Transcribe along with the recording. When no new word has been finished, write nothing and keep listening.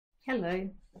Hello.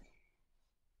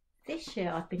 This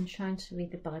year I've been trying to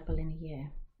read the Bible in a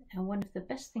year, and one of the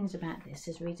best things about this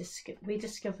is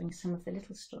rediscovering some of the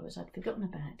little stories I'd forgotten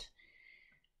about.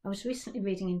 I was recently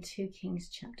reading in 2 Kings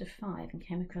chapter 5 and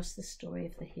came across the story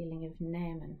of the healing of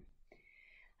Naaman.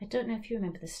 I don't know if you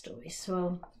remember the story, so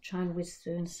I'll try and whiz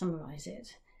through and summarise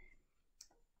it.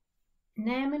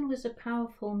 Naaman was a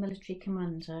powerful military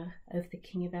commander of the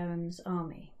king of Aram's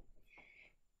army,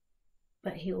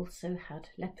 but he also had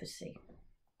leprosy.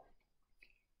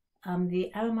 The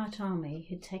Aramite army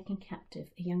had taken captive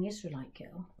a young Israelite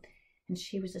girl, and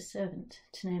she was a servant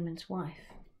to Naaman's wife.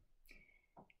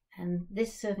 And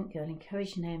this servant girl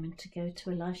encouraged Naaman to go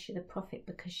to Elisha the prophet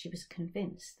because she was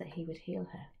convinced that he would heal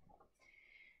her.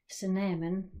 So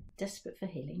Naaman, desperate for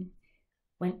healing,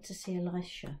 went to see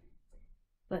Elisha.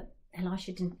 But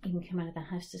Elisha didn't even come out of the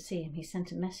house to see him. He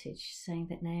sent a message saying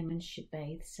that Naaman should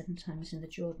bathe 7 times in the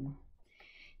Jordan.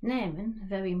 Naaman, a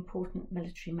very important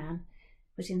military man,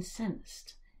 was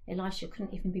incensed. Elisha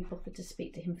couldn't even be bothered to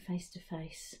speak to him face to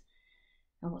face.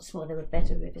 And what's more, there were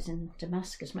better rivers in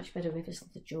Damascus, much better rivers than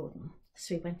the Jordan.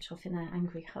 So he went off in an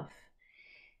angry huff.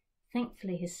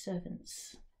 Thankfully, his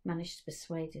servants managed to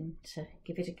persuade him to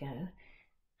give it a go,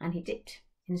 and he dipped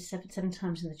in seven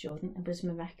times in the Jordan and was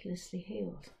miraculously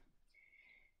healed.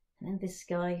 And then this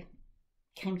guy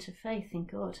came to faith in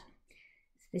God.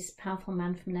 This powerful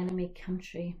man from an enemy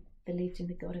country believed in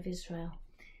the God of Israel.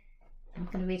 I'm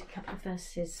going to read a couple of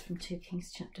verses from 2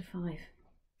 Kings chapter 5.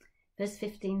 Verse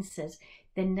 15 says,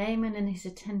 "Then Naaman and his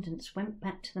attendants went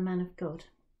back to the man of God.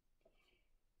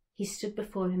 He stood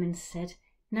before him and said,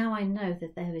 'Now I know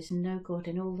that there is no God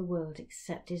in all the world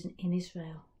except in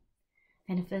Israel.'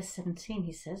 Then in verse 17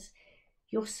 he says,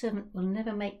 'Your servant will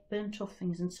never make burnt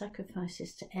offerings and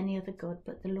sacrifices to any other God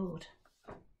but the Lord.'"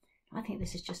 I think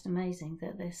this is just amazing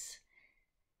that this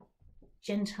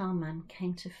Gentile man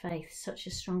came to faith, such a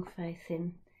strong faith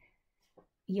in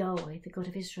Yahweh, the God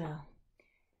of Israel.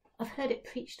 I've heard it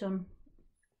preached on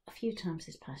a few times,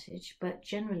 this passage, but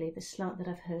generally the slant that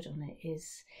I've heard on it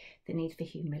is the need for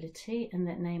humility and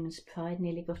that Naaman's pride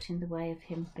nearly got in the way of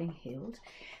him being healed.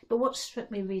 But what struck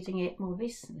me reading it more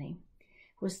recently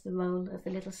was the role of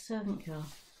the little servant girl.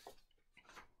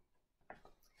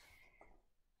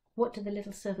 What did the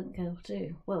little servant girl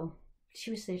do? Well, she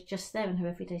was just there in her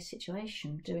everyday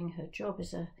situation, doing her job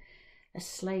as a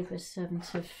slave or a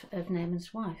servant of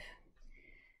Naaman's wife.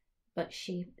 But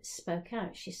she spoke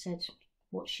out. She said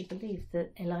what she believed,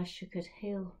 that Elisha could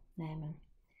heal Naaman.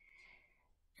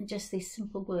 And just these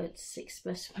simple words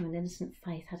expressed from an innocent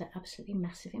faith had an absolutely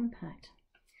massive impact.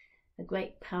 A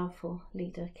great, powerful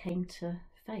leader came to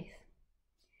faith.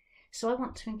 So I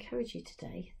want to encourage you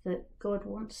today that God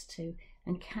wants to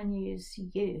and can use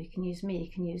you. He can use me, he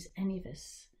can use any of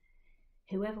us,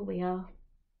 whoever we are,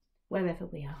 wherever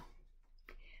we are.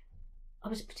 I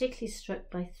was particularly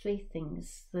struck by 3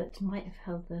 things that might have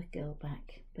held the girl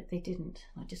back, but they didn't.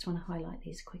 I just want to highlight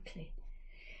these quickly.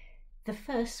 The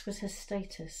first was her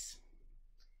status.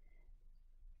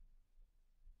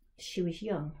 She was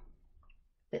young,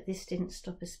 but this didn't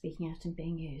stop her speaking out and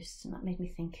being used. And that made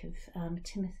me think of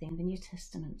Timothy in the New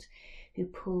Testament, who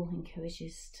Paul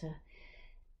encourages to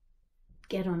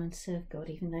get on and serve God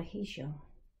even though he's young.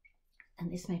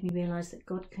 And this made me realise that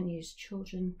God can use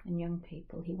children and young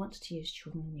people. He wants to use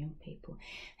children and young people.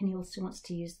 And he also wants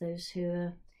to use those who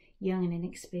are young and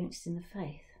inexperienced in the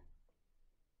faith.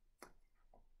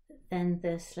 Then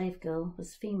the slave girl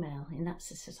was female. In that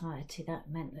society,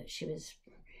 that meant that she was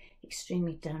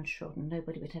extremely downtrodden.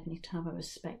 Nobody would have any time or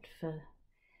respect for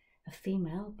a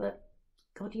female, but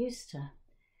God used her.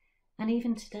 And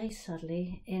even today,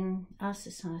 sadly, in our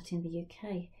society in the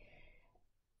UK,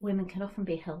 women can often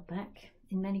be held back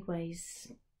in many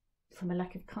ways from a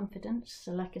lack of confidence,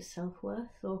 a lack of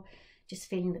self-worth, or just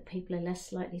feeling that people are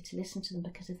less likely to listen to them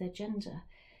because of their gender.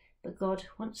 But God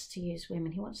wants to use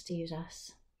women. He wants to use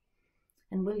us,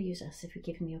 and will use us if we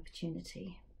give him the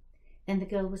opportunity. Then the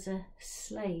girl was a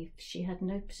slave. She had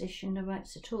no position, no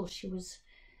rights at all. She was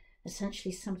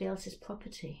essentially somebody else's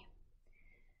property.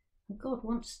 And God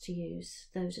wants to use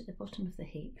those at the bottom of the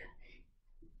heap.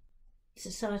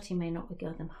 Society may not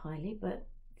regard them highly, but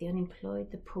the unemployed,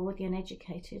 the poor, the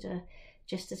uneducated are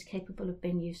just as capable of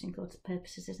being used in God's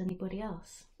purposes as anybody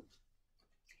else.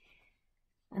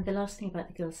 And the last thing about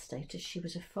the girl's status, she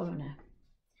was a foreigner.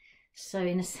 So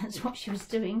in a sense, what she was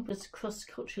doing was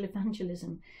cross-cultural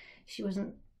evangelism. She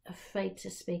wasn't afraid to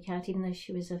speak out, even though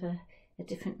she was of a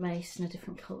different race and a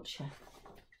different culture.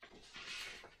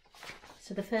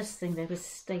 So the first thing there was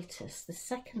status. The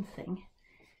second thing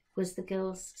was the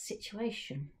girl's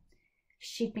situation.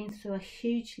 She'd been through a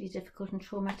hugely difficult and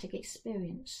traumatic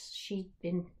experience. She'd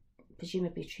been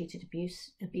presumably treated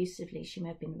abusively. She may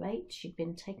have been raped. She'd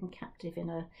been taken captive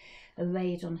in a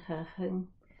raid on her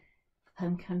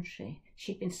home country.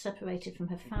 She'd been separated from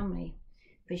her family,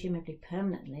 presumably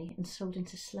permanently, and sold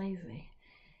into slavery.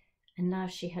 And now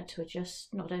she had to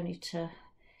adjust not only to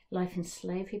life in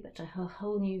slavery, but to her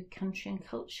whole new country and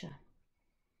culture.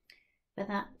 But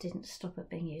that didn't stop her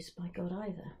being used by God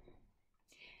either.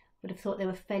 I would have thought there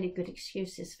were fairly good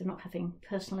excuses for not having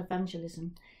personal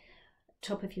evangelism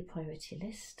top of your priority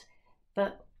list,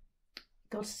 but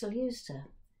God still used her.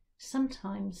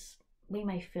 Sometimes we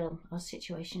may feel our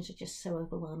situations are just so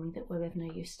overwhelming that we're of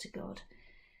no use to God.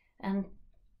 And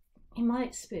in my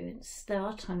experience, there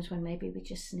are times when maybe we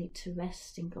just need to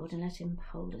rest in God and let Him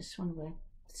hold us when we're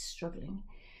struggling.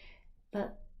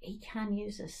 But He can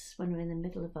use us when we're in the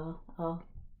middle of our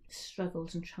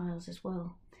struggles and trials as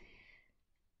well.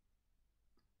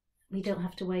 We don't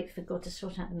have to wait for God to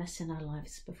sort out the mess in our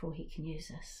lives before He can use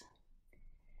us.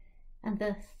 And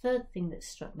the third thing that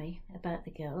struck me about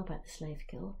the slave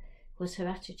girl, was her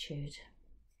attitude.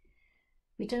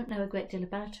 We don't know a great deal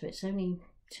about her. It's only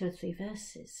 2 or 3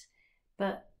 verses.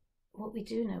 But what we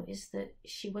do know is that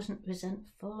she wasn't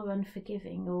resentful or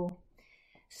unforgiving or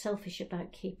selfish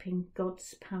about keeping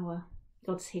God's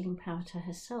healing power to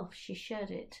herself. She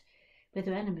shared it with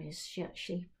her enemies. She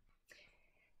actually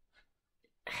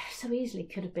so easily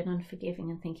could have been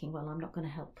unforgiving and thinking, well, I'm not going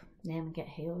to help Naaman get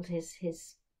healed.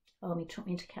 His army took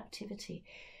me into captivity.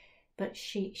 But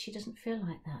she doesn't feel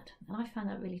like that. And I find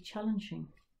that really challenging.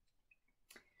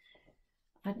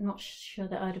 I'm not sure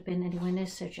that I'd have been anywhere near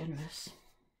so generous.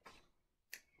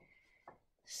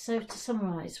 So to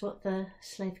summarise, what the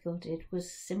slave girl did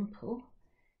was simple.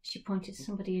 She pointed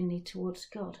somebody in need towards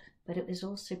God, but it was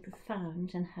also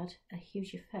profound and had a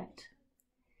huge effect.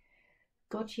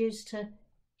 God used her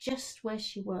just where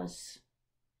she was,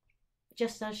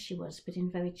 just as she was, but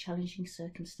in very challenging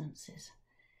circumstances.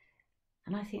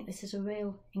 And I think this is a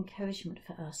real encouragement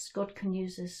for us. God can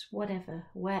use us whatever,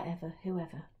 wherever,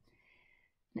 whoever.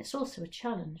 And it's also a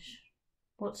challenge.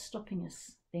 What's stopping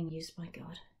us being used by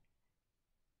God?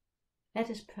 Let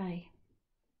us pray.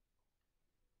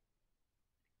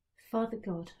 Father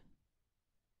God,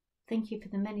 thank you for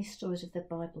the many stories of the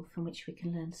Bible from which we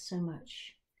can learn so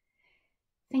much.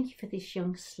 Thank you for this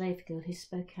young slave girl who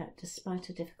spoke out despite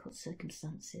her difficult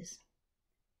circumstances.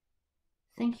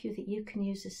 Thank you that you can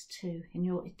use us too in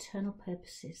your eternal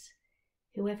purposes,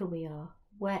 whoever we are,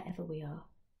 wherever we are,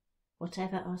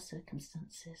 whatever our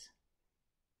circumstances.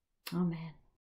 Amen.